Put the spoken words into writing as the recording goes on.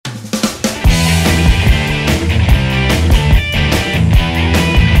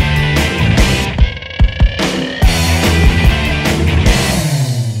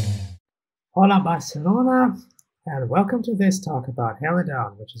Hola Barcelona, and welcome to this talk about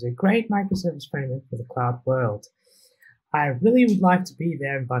Helidon, which is a great microservice framework for the cloud world. I really would like to be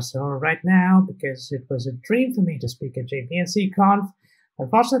there in Barcelona right now because it was a dream for me to speak at JPNC Conf.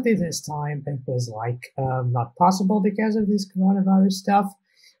 Unfortunately, this time it was not possible because of this coronavirus stuff,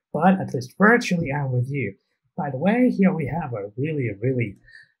 but at least virtually I'm with you. By the way, here we have a really,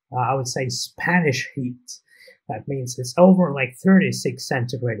 I would say Spanish heat. That means it's over like 36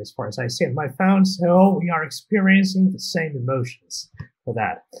 centigrade as far as I see on my phone, so we are experiencing the same emotions for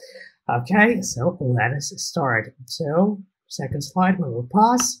that. Okay, so let us start. So, second slide we will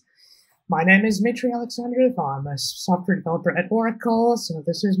pass. My name is Dmitry Aleksandrov. I'm a software developer at Oracle, so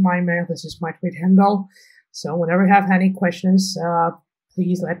this is my mail, this is my tweet handle. So whenever you have any questions,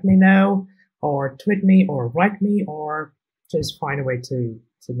 please let me know, or tweet me, or write me, or just find a way to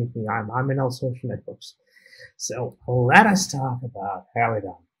meet me. I'm in all social networks. So let us talk about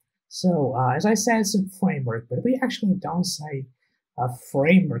Helidon. So as I said, it's a framework, but we actually don't say a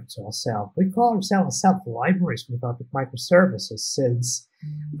framework to ourselves. We call ourselves libraries without the microservices, since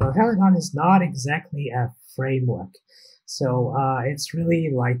Helidon is not exactly a framework. So it's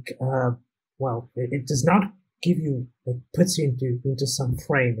really like, it does not give you, puts you into some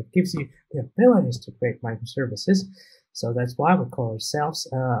frame. It gives you the abilities to create microservices. So that's why we call ourselves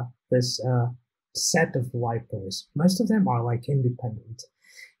this set of libraries. Most of them are like independent.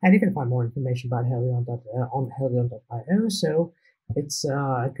 And you can find more information about Helidon on helidon.io, so it's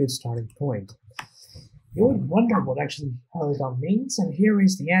a good starting point. You would wonder what actually Helidon means, and here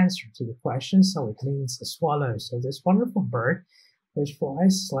is the answer to the question. So it means a swallow. So this wonderful bird, which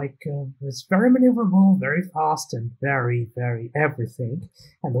flies it's very maneuverable, very fast, and very everything.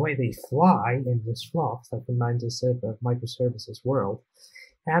 And the way they fly in this flock, that reminds us of microservices world.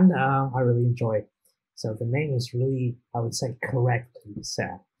 And I really enjoy it. So the name is really, I would say, correctly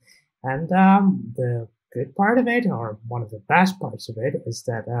said. And the good part of it, or one of the best parts of it, is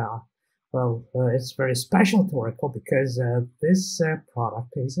that, it's very special to Oracle because this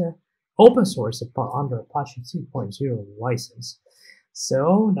product is open source under Apache 2.0 license.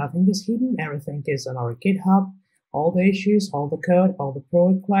 So nothing is hidden, everything is on our GitHub. All the issues, all the code, all the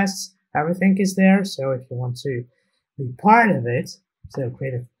pull requests, everything is there. So if you want to be part of it, so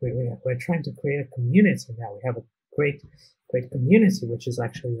we're trying to create a community now. We have a great community, which is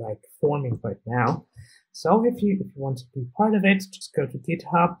actually like forming right now. So if you want to be part of it, just go to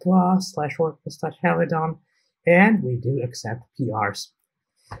github/oracle/helidon, and we do accept PRs.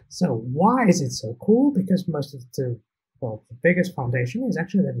 So why is it so cool? Because most of the biggest foundation is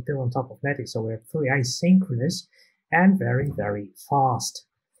actually that it's built on top of Netty, so we're fully asynchronous and very fast.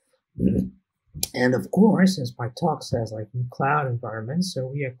 And of course, as my talk says, like in cloud environments, so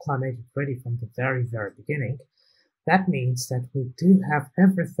we are cloud native ready from the very beginning. That means that we do have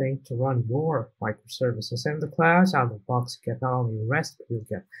everything to run your microservices in the clouds. Out of the box, you get not only REST, but you'll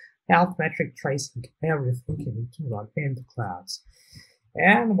get health metric tracing, everything you need to run in the clouds.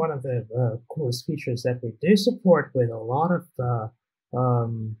 And one of the coolest features that we do support with a lot of,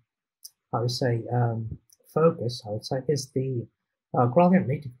 focus, is the GraalVM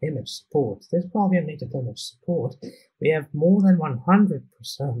native image support. This GraalVM native image support, we have more than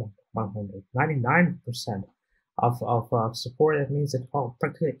 99% of support. That means that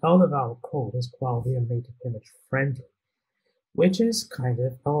practically all of our code is GraalVM native image friendly, which is kind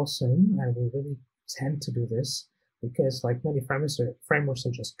of awesome, and we really tend to do this because like many frameworks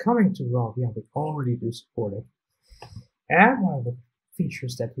are just coming to GraalVM, we already do support it. And one of the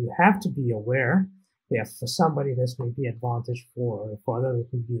features that you have to be aware, for somebody this may be advantage, for others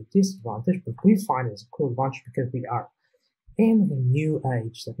it may be a disadvantage, but we find it's a cool bunch because we are in the new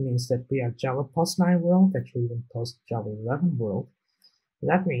age. That means that we are Java post-9 world, actually even post-Java 11 world.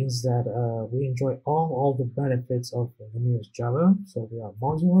 That means that we enjoy all the benefits of the newest Java. So we are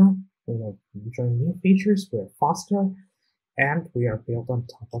modular, we are enjoying new features, we are faster, and we are built on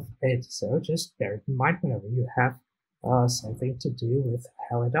top of it. So just bear it in mind whenever you have something to do with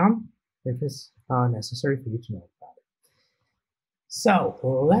Helidon, which is necessary for you to know about it. So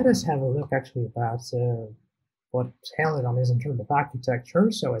let us have a look actually about what Helidon is in terms of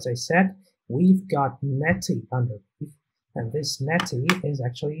architecture. So as I said, we've got Netty underneath, and this Netty is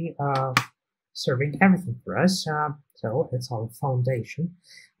actually serving everything for us. So it's our foundation.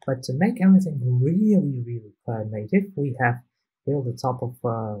 But to make everything really cloud native, we have built the top of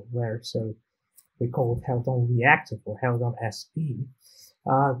so we call it Helidon reactive or Helidon SE.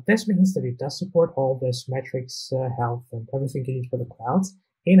 This means that it does support all this metrics, health, and everything you need for the clouds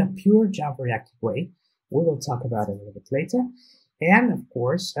in a pure Java reactive way. We will talk about it a little bit later. And of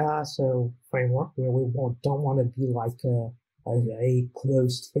course, so framework where we don't want to be like a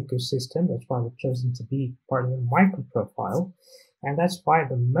closed ecosystem. That's why we've chosen to be part of the MicroProfile. And that's why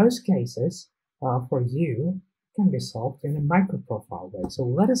the most cases for you can be solved in a MicroProfile way. So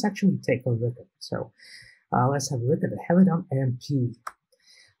let us actually take a look at it. So let's have a look at the Helidon MP.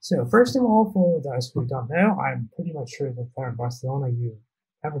 So first of all, for those who don't know, I'm pretty much sure that there in Barcelona,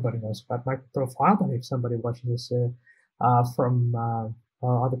 everybody knows about MicroProfile, but if somebody watching this from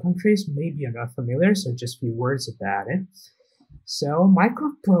other countries, maybe you're not familiar, so just a few words about it. So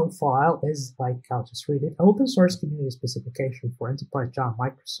MicroProfile is, like, I'll just read it, open source community specification for enterprise Java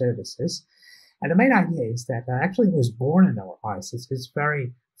microservices. And the main idea is that actually it was born in our eyes. It's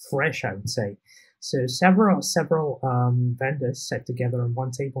very fresh, I would say. So several vendors sat together on one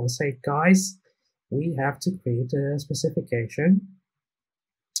table and say, guys, we have to create a specification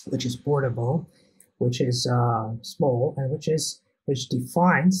which is portable, which is small, and which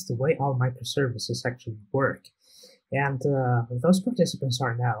defines the way our microservices actually work. And those participants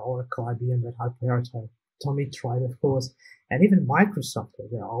are now Oracle, IBM, Red Hat, Dmitry, of course, and even Microsoft.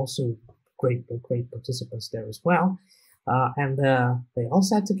 They are also great participants there as well. And they all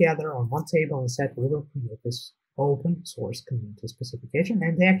sat together on one table and said, we will create this open source community specification,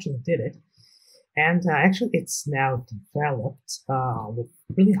 and they actually did it. And actually, it's now developed with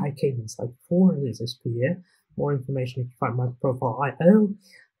really high cadence, like 4 releases per year. More information you can find on MicroProfile.io.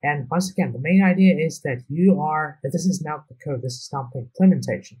 And once again, the main idea is that this is not the code, this is not the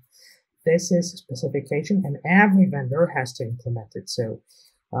implementation. This is a specification, and every vendor has to implement it. So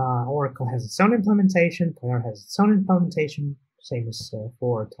Oracle has its own implementation, Player has its own implementation, same as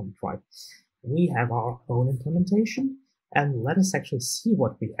for Dmitry. We have our own implementation, and let us actually see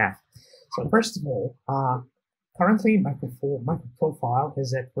what we have. So first of all, currently MicroProfile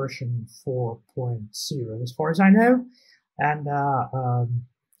is at version 4.0 as far as I know, and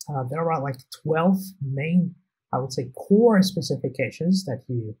there are like 12 main, I would say, core specifications that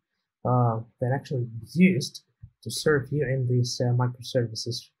that actually used to serve you in this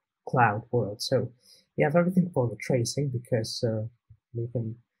microservices cloud world. So you have everything for the tracing, because you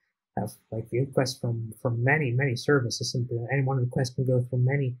can have like requests from many services, and any one request can go through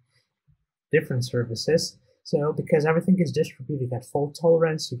many different services. So because everything is distributed, you got fault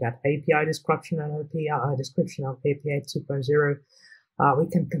tolerance, you got API description and API description of API 2.0. We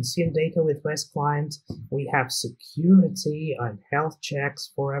can consume data with REST client. We have security and health checks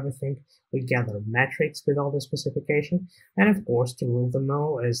for everything. We gather metrics with all the specification. And of course, to rule them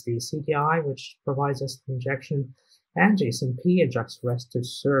all is the CDI, which provides us the injection, and JSONP and JAX REST to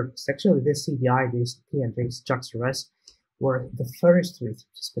serve. Actually, this CDI, JSONP, and JAX REST were the first 3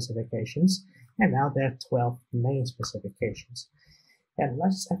 specifications, and now there are 12 main specifications. And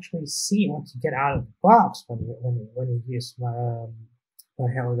let's actually see what you get out of the box when you use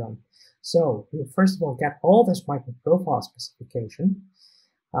Helidon. So you first of all get all this MicroProfile specification,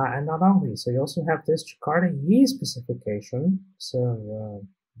 and not only, so you also have this Jakarta E specification. So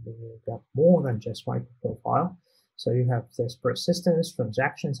you got more than just MicroProfile. So you have this persistence,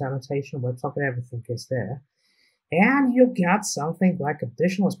 transactions, annotation, WebSocket, everything is there. And you get something like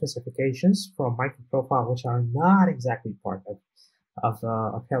additional specifications from MicroProfile, which are not exactly part of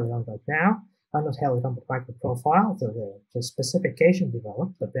Helidon right now. Not Helidon, but MicroProfile. The specification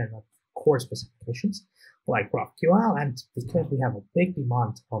developed, but they're not core specifications like GraphQL. And because we have a big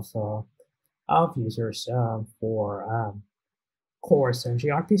demand of users for cores and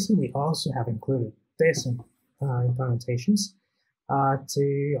gRPC, we also have included this implementations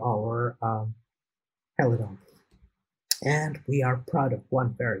to our Helidon. And we are proud of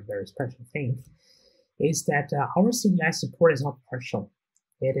one very, very special thing, is that our CDI support is not partial.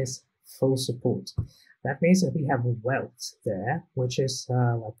 It is full support. That means that we have a wealth there, which is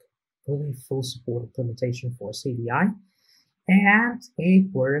like really full support implementation for CDI. And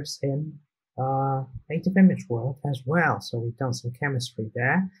it works in native image world as well. So we've done some chemistry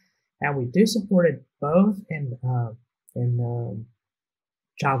there. And we do support it both in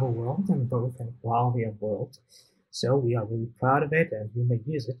Java world and both in GraalVM world. So we are really proud of it, and you may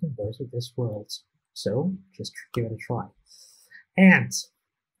use it in both of these worlds. So just give it a try. And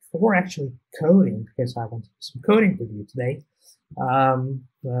for actually coding, because I want to do some coding with you today,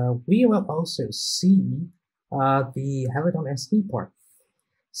 we will also see the Helidon SE part.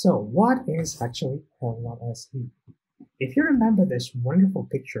 So what is actually Helidon SE? If you remember this wonderful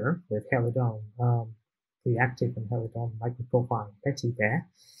picture with Helidon reactive and Helidon MicroProfile and Petty there,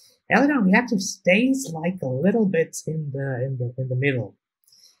 Helidon reactive stays like a little bit in the middle,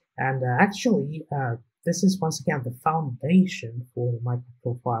 and actually this is once again the foundation for the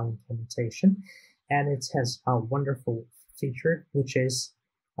MicroProfile implementation, and it has a wonderful feature, which is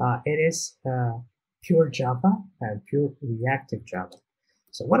it is pure Java and pure reactive Java.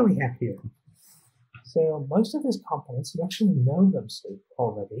 So what do we have here? So most of these components, you actually know them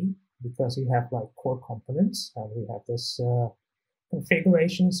already because you have like core components, and we have this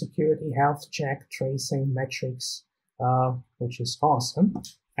configuration, security, health check, tracing, metrics, which is awesome.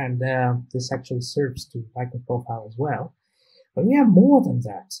 And this actually serves to MicroProfile as well. But we have more than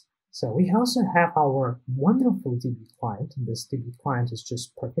that. So we also have our wonderful DB client, and this DB client is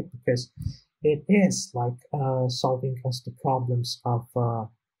just perfect because it is like solving us the problems of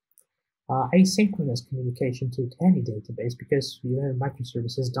asynchronous communication to any database, because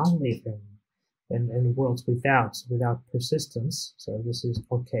microservices don't live in worlds without persistence. So this is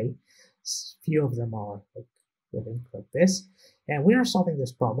okay. Few of them are living like this, and we are solving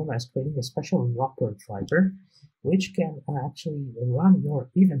this problem as creating a special wrapper driver, which can actually run your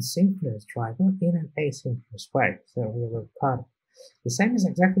even synchronous driver in an asynchronous way. So we're proud of it. The same is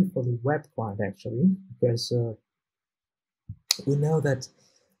exactly for the web client, actually, because we know that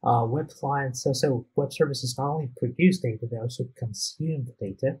web clients, so web services not only produce data, they also consume the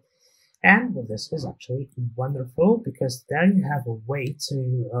data. And well, this is actually wonderful because there you have a way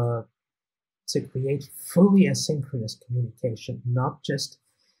to create fully asynchronous communication, not just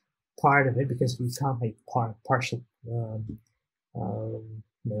part of it, because we can't make partial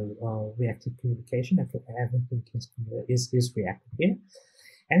reactive communication. Everything is reactive here.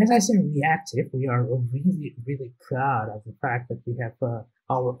 And as I say reactive, we are really, really proud of the fact that we have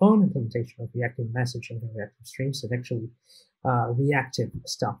our own implementation of reactive messaging and reactive streams, and actually reactive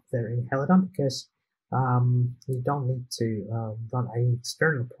stuff there in Helidon, because we don't need to run any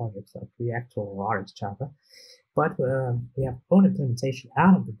external projects like React or RxJava, but we have own implementation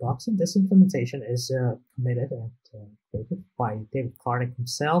out of the box, and this implementation is committed and created by David Clark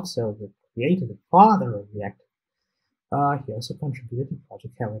himself, so the creator, the father of React. He also contributed to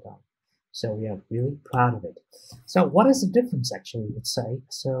Project Helidon, so we are really proud of it. So what is the difference, actually, let's say?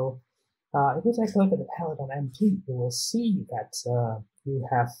 So if we take a look at the Helidon MP, you will see that you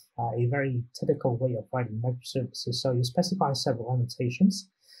have a very typical way of writing microservices. So you specify several annotations,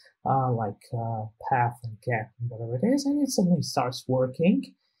 like path and get and whatever it is, and it suddenly starts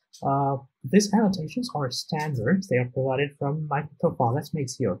working. These annotations are standard. They are provided from MicroProfile. That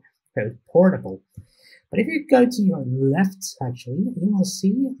makes your code portable. But if you go to your left, actually, you will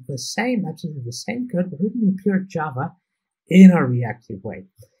see the same, absolutely the same code, but written in pure Java in a reactive way.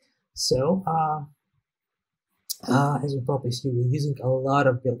 So, as you probably see, we're using a lot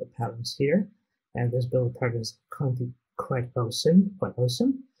of builder patterns here, and this builder pattern is currently quite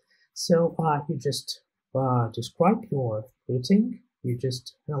awesome. So, you just describe your routing. You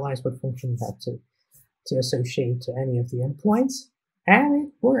just analyze what function you have to associate to any of the endpoints, and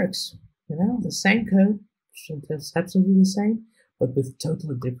it works. You know, the same code, it's absolutely the same, but with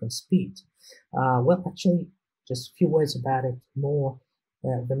totally different speed. Well, actually, just a few words about it more.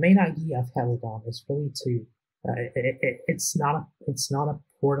 The main idea of Helidon is really to, it's not a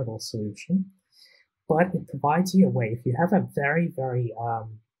portable solution, but it provides you a way. If you have a very, very, I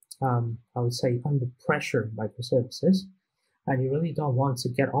would say, under pressure microservices, and you really don't want to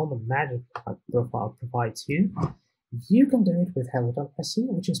get all the magic MicroProfile provides you, you can do it with Helidon SE,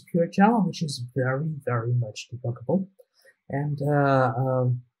 which is pure Java, which is very, very much debuggable. And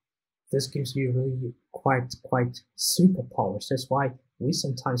this gives you really quite super polish. That's why we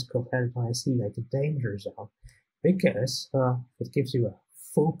sometimes call Helidon SE like a danger zone, because it gives you a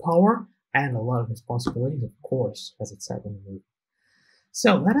full power and a lot of responsibilities, of course, as it said in the movie.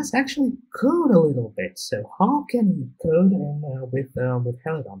 So let us actually code a little bit. So how can you code with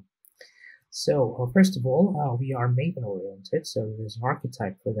Helidon? So first of all, we are Maven oriented, so there's an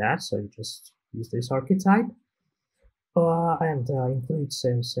archetype for that. So you just use this archetype and include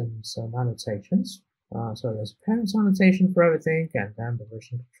some annotations. So there's a parents annotation for everything, and then the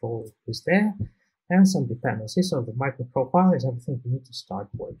version control is there, and some dependencies. So the MicroProfile is everything you need to start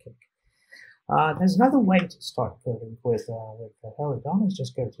working. There's another way to start coding with Helidon. Is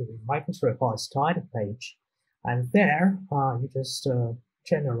just go to the MicroProfile starter page, and there you just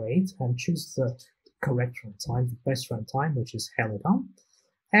generate and choose the correct runtime, the best runtime, which is Helidon,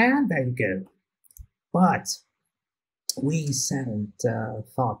 and there you go. But we said and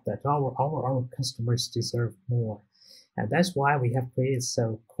thought that our customers deserve more, and that's why we have created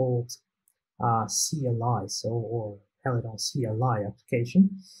so-called CLI, or Helidon CLI application,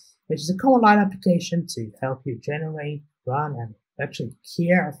 which is a command line application to help you generate, run, and actually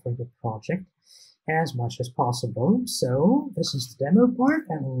care for your project as much as possible. So this is the demo part,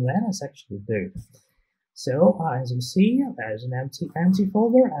 and let us actually do it. So as you see, there's an empty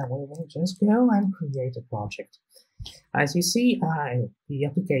folder, and we will just go and create a project. As you see, the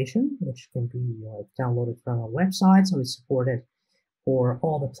application, which can be downloaded from our website, so it's supported for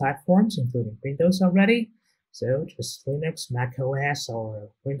all the platforms, including Windows already. So just Linux, Mac OS, or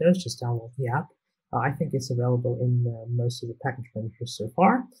Windows, just download the app. I think it's available in most of the package managers so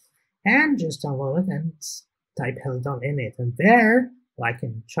far. And just download it and type Helidon in it. And there, like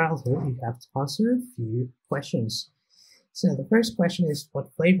in childhood, you have to answer a few questions. So the first question is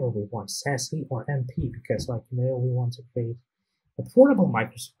what flavor we want, SASE or MP, because we want to create a portable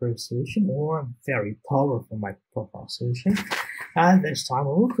microservice solution or a very powerful MicroProfile solution. And this time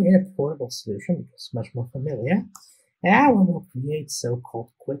we will create a portable solution because it's much more familiar. And we will create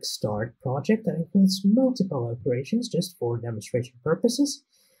so-called quick start project that includes multiple operations just for demonstration purposes.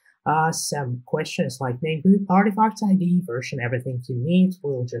 Some questions like name, group, artifact ID, version, everything you need.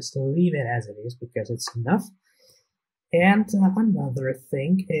 We'll just leave it as it is because it's enough. And another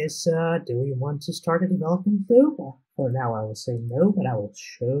thing is, do we want to start a development loop? For now, I will say no, but I will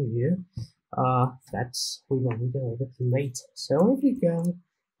show you. We will need a little bit late. So if we go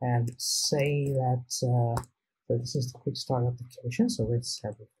and say that so this is the quick start application, so let's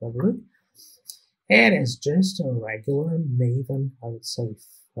have a look. It is just a regular Maven, I would say,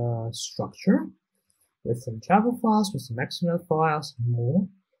 structure with some Java files, with some XML files, and more.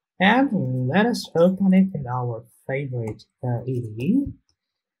 And let us open it in our favorite IDE,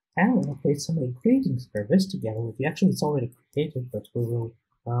 and we'll create some creating service together with you. Actually, it's already created, but we will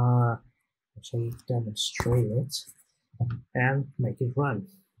actually demonstrate it and make it run.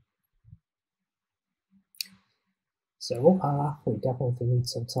 So we definitely need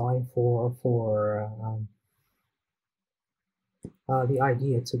some time for the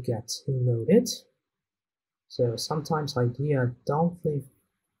idea to get loaded. So sometimes idea don't live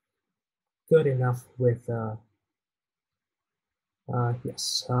good enough with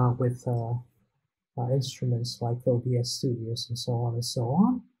instruments like OBS Studios and so on and so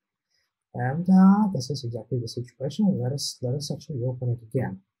on. And this is exactly the situation. Let us actually open it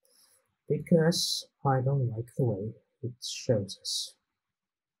again, because I don't like the way it shows us.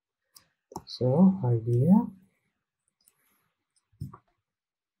 So idea.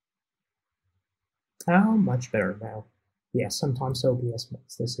 Oh, much better now. Yeah, sometimes OBS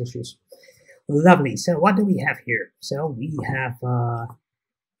makes these issues. Lovely. So what do we have here? So we have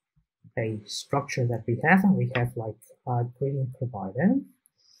a structure that we have, and we have like a gradient provider.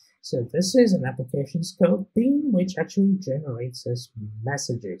 So this is an application scope bean, which actually generates us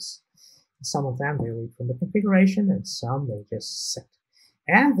messages. Some of them they read from the configuration, and some they just set.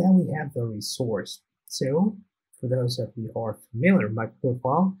 And then we have the resource. So for those of you who are familiar with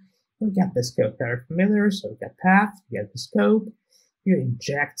MicroProfile, we get the scope very familiar. So we get path, you get the scope, you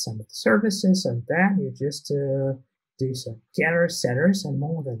inject some of the services, and then you just do some getters, setters, and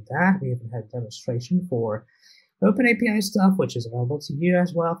more than that, we even had a demonstration for OpenAPI stuff, which is available to you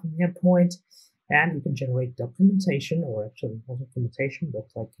as well from the endpoint. And you can generate documentation, or actually not documentation, but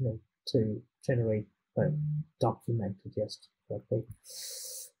like to generate documented, yes, correctly,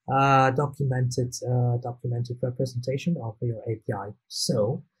 documented representation of your API.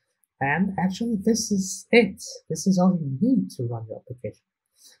 So, and actually this is it. This is all you need to run your application.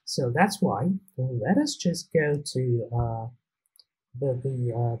 So that's why let us just go to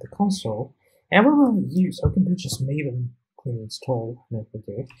the console, and we will use, or can do just Maven clean install and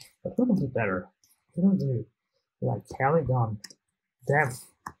everything, but we will do better. We will do like Helidon dev,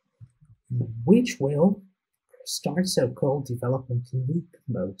 which will start so-called development loop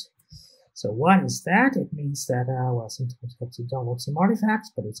mode. So what is that? It means that, well, sometimes you have to download some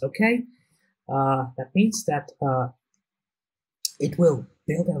artifacts, but it's okay. That means that it will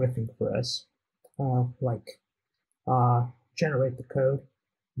build everything for us, generate the code,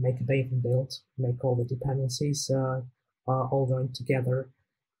 make a Maven build, make all the dependencies all going together,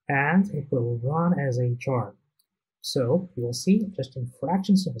 and it will run as a jar. So you will see just in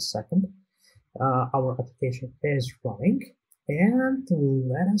fractions of a second, our application is running, and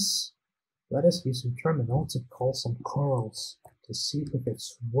let us use some terminal to call some corals to see if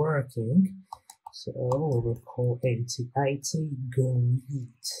it's working. So we will call 8080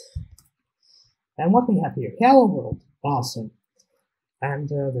 greet. And what we have here, hello world, awesome. And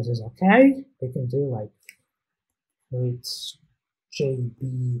this is okay. We can do like greet J,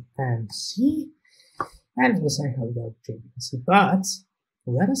 B, and C. And we'll say hello J, B, and C. But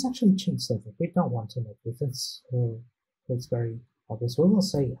let us actually change something. We don't want to make this. It's very obvious. We will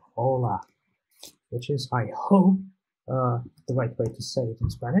say hola, which is, I hope, the right way to say it in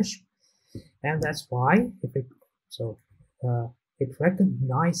Spanish. And that's why, it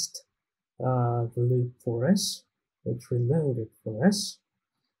recognized the loop for us. It reloaded for us.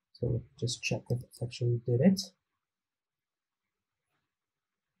 So just check that it actually did it.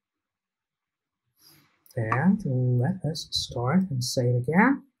 And let us start and say it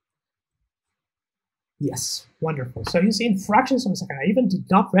again. Yes, wonderful. So you see in fractions of a second, I even did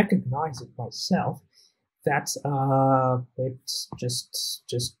not recognize it myself, that it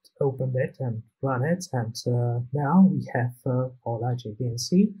just opened it and run it, and now we have all our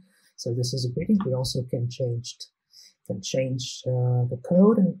JVNC. So this is a greeting. We also can change the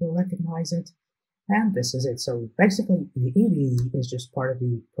code and it will recognize it. And this is it. So basically, the ED is just part of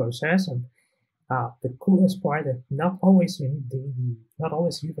the process, and the coolest part that not always you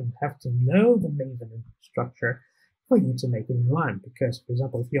even have to know the Maven structure for you to make it run. Because, for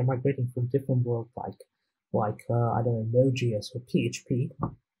example, if you're migrating from different world like I don't know, Node.js or PHP,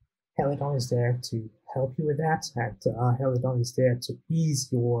 Helidon is there to help you with that, and Helidon is there to ease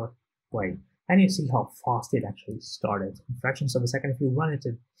your way. And you see how fast it actually started. In fractions of a second, if you run it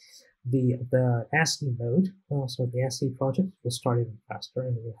in the ASCII mode, so the ASCII project will start even faster,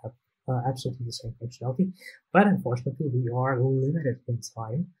 and you have absolutely the same functionality. But unfortunately, we are limited in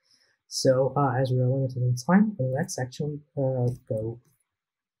time. So as we are limited in time, let's actually go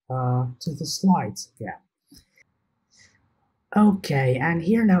to the slides again. Okay, and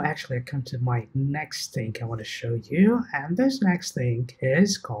here now actually I come to my next thing I want to show you, and this next thing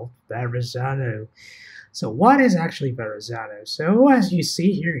is called Verrazano. So what is actually Verrazano? So as you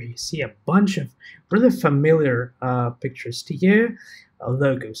see here, you see a bunch of really familiar pictures to you,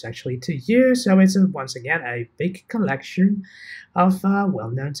 logos actually to you. So it's once again a big collection of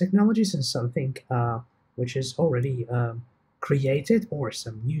well-known technologies and something which is already created, or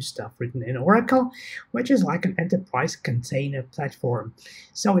some new stuff written in Oracle, which is like an enterprise container platform.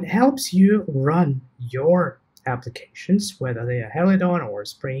 So it helps you run your applications, whether they are Helidon or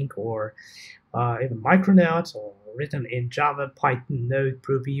Spring or even Micronauts, or written in Java, Python, Node,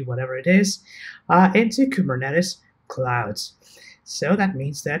 Ruby, whatever it is, into Kubernetes clouds. So that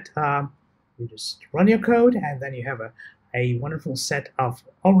means that you just run your code, and then you have a wonderful set of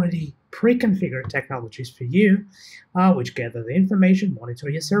already pre-configured technologies for you, which gather the information, monitor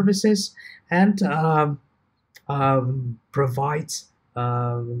your services, and provide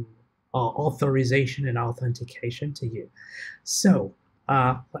authorization and authentication to you. So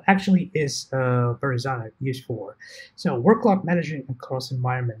what actually is Verrazano used for? So workload managing across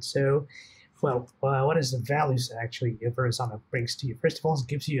environments. So, well, what is the values that actually Verrazano brings to you? First of all, it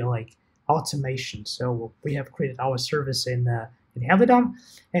gives you like automation. So we have created our service in Helidon,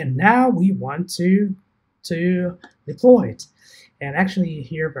 and now we want to deploy it. And actually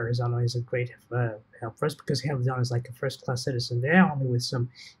here Verrazano is a great help for us, because Helidon is like a first-class citizen there. Only with some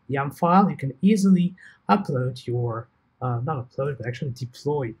YAML file you can easily upload your not upload, but actually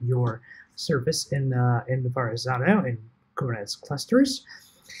deploy your service in Verrazano in Kubernetes clusters.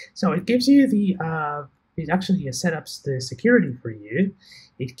 So it gives you the it actually sets the security for you.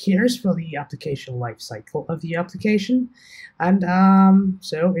 It cares for the application lifecycle of the application, and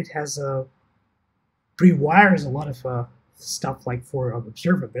so it has rewires a lot of stuff like for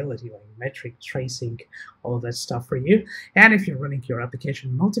observability, like metric tracing, all of that stuff for you. And if you're running your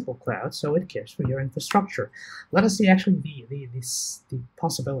application in multiple clouds, so it cares for your infrastructure. Let us see actually the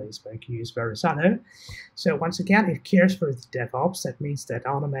possibilities by use Verrazano. So once again, it cares for the DevOps. That means that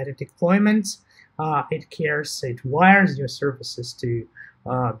automated deployment. It wires your services to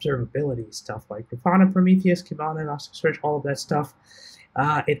observability stuff like Grafana, Prometheus, Kibana, Elasticsearch, all of that stuff.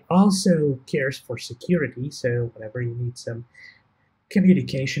 It also cares for security, so whenever you need some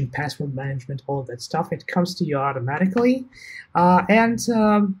communication, password management, all of that stuff, it comes to you automatically. And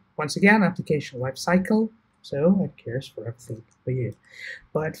once again, application lifecycle, so it cares for everything for you.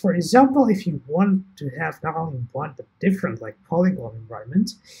 But for example, if you want to have not only one but different, like Polyglot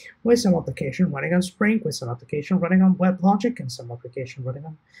environment, with some application running on Spring, with some application running on WebLogic, and some application running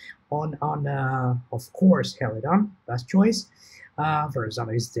on of course, Helidon, best choice.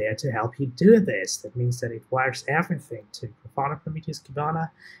 Verrazano is there to help you do this. That means that it wires everything to Grafana, Prometheus, Kibana,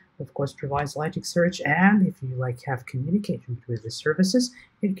 of course provides Elasticsearch, and if you like have communication between the services,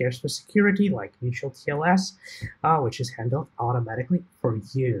 it cares for security like mutual TLS, which is handled automatically for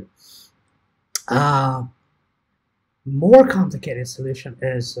you. More complicated solution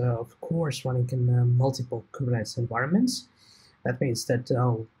is of course running in multiple Kubernetes environments. That means that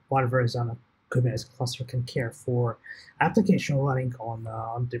one Verrazano Kubernetes cluster can care for application running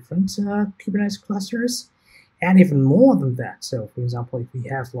on different Kubernetes clusters, and even more than that. So, for example, if we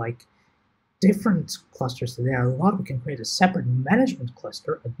have like different clusters, there are a lot, we can create a separate management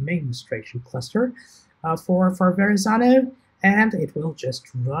cluster, administration cluster for Verrazano, and it will just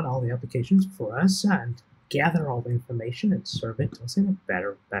run all the applications for us and gather all the information and serve it to us in a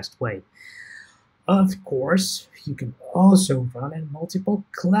best way. Of course, you can also run in multiple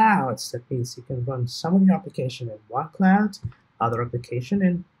clouds. That means you can run some of your application in one cloud, other application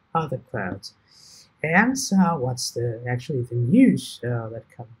in other clouds. And what's actually the news that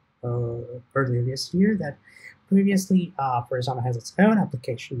came earlier this year, that previously Verizon has its own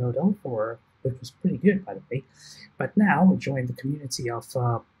application model which was pretty good, by the way. But now we joined the community of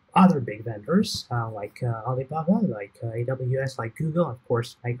other big vendors like Alibaba, like AWS, like Google, of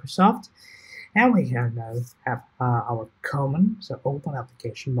course, Microsoft. And we now have our common, so open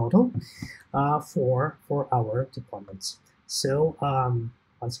application model for our deployments. So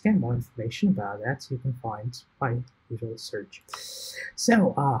once again, more information about that you can find by usual search.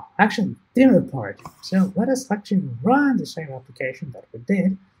 So actually, demo part. So let us actually run the same application that we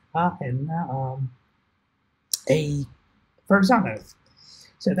did in a Verizon.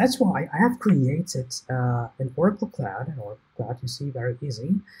 So that's why I have created an Oracle Cloud, you see, very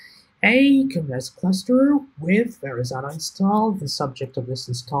easy, a Kubernetes cluster with Verizon installed. The subject of this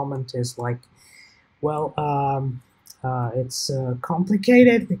installment is like, well, it's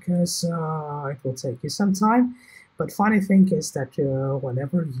complicated because it will take you some time. But funny thing is that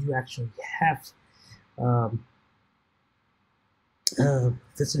whenever you actually have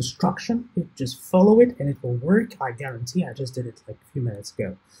this instruction, you just follow it and it will work. I guarantee. I just did it like a few minutes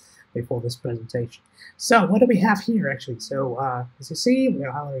ago before this presentation. So what do we have here actually? So as you see, we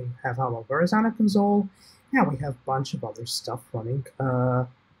have our Verizon console, and we have a bunch of other stuff running our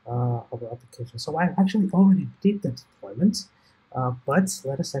application. So I actually already did the deployment, but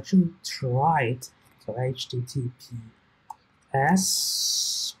let us actually try it. So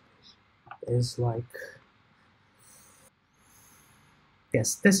HTTPS is like,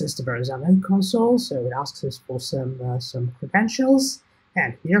 yes, this is the Verizon console. So it asks us for some credentials.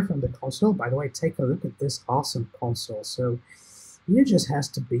 And here from the console, by the way, take a look at this awesome console. So you just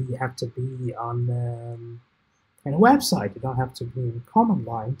have to be on a website. You don't have to be in command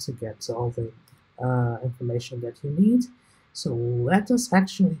line to get all the information that you need. So let us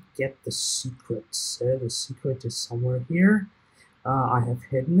actually get the secret. So the secret is somewhere here. I have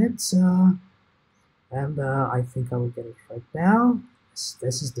hidden it, and I think I will get it right now.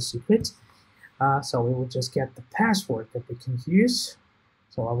 This is the secret. So we will just get the password that we can use.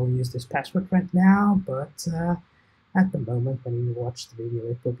 So I will use this password right now, but at the moment when you watch the video,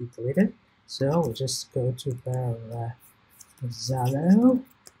 it will be deleted. So we'll just go to Verizon.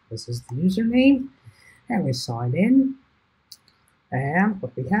 This is the username, and we sign in. And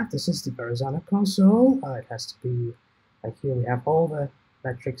what we have, this is the Verizon console. It has to be like here. We have all the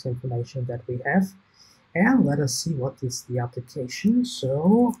metrics information that we have. And let us see what is the application.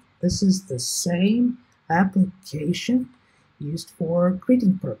 So this is the same application used for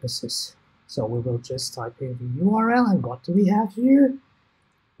greeting purposes. So we will just type in the URL, and what do we have here?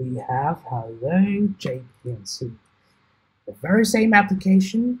 We have Hello JPNC, the very same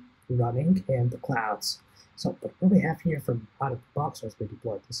application running in the clouds. So but what we have here from out of the box as we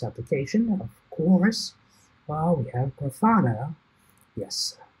deployed this application, of course, well, we have Grafana.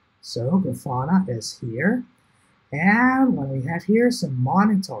 Yes, so Grafana is here. And what we have here, some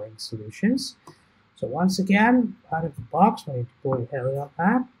monitoring solutions. So once again, out of the box, when you deploy the Helidon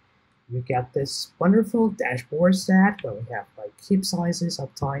app, you get this wonderful dashboard set where we have like heap sizes,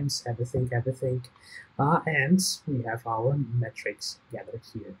 uptimes, everything, and we have our metrics gathered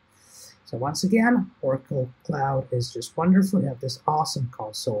here. So once again, Oracle Cloud is just wonderful. You have this awesome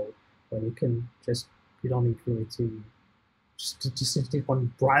console where you can just, you don't need really to just need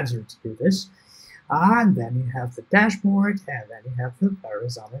one browser to do this. And then you have the dashboard, and then you have the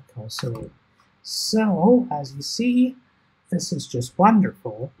Verizon console. So as you see, this is just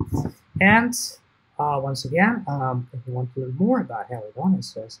wonderful. And once again, if you want to learn more about Helidon,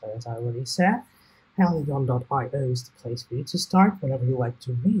 as I already said, Helidon.io is the place for you to start whenever you like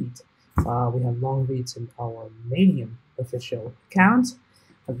to read. We have long reads in our Medium official account.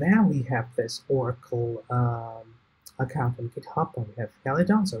 And then we have this Oracle account on GitHub, and we have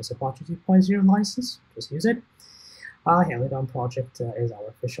Helidon, so it's a Apache 2.0 license. Just use it. Helidon project is our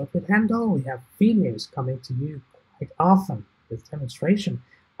official Twitter handle. We have videos coming to you quite often with demonstration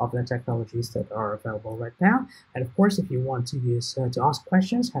of the technologies that are available right now. And of course, if you want to use to ask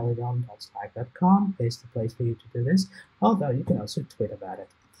questions, helidon.slack.com is the place for you to do this. Although you can also tweet about it.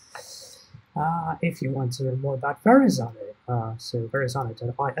 If you want to learn more about Verizon, so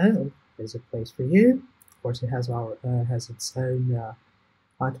Verizon.io is a place for you. Of course, it has its own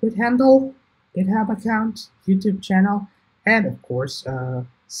Twitter handle, GitHub account, YouTube channel, and of course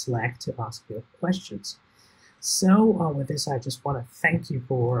Slack to ask your questions. So with this, I just want to thank you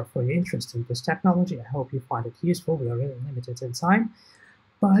for your interest in this technology. I hope you find it useful. We are really limited in time.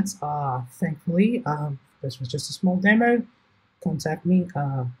 But thankfully, this was just a small demo. Contact me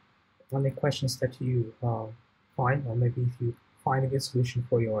on the questions that you find, or maybe if you find a good solution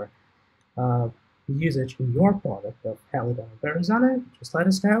for your usage in your product of Helidon or Verrazano, just let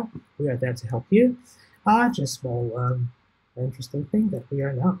us know. We are there to help you. Just small interesting thing that we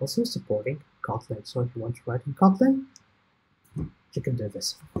are now also supporting Kotlin. So if you want to write in Kotlin, you can do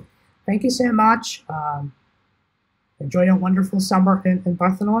this. Thank you so much. Enjoy your wonderful summer in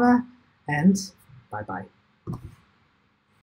Barcelona, and bye-bye.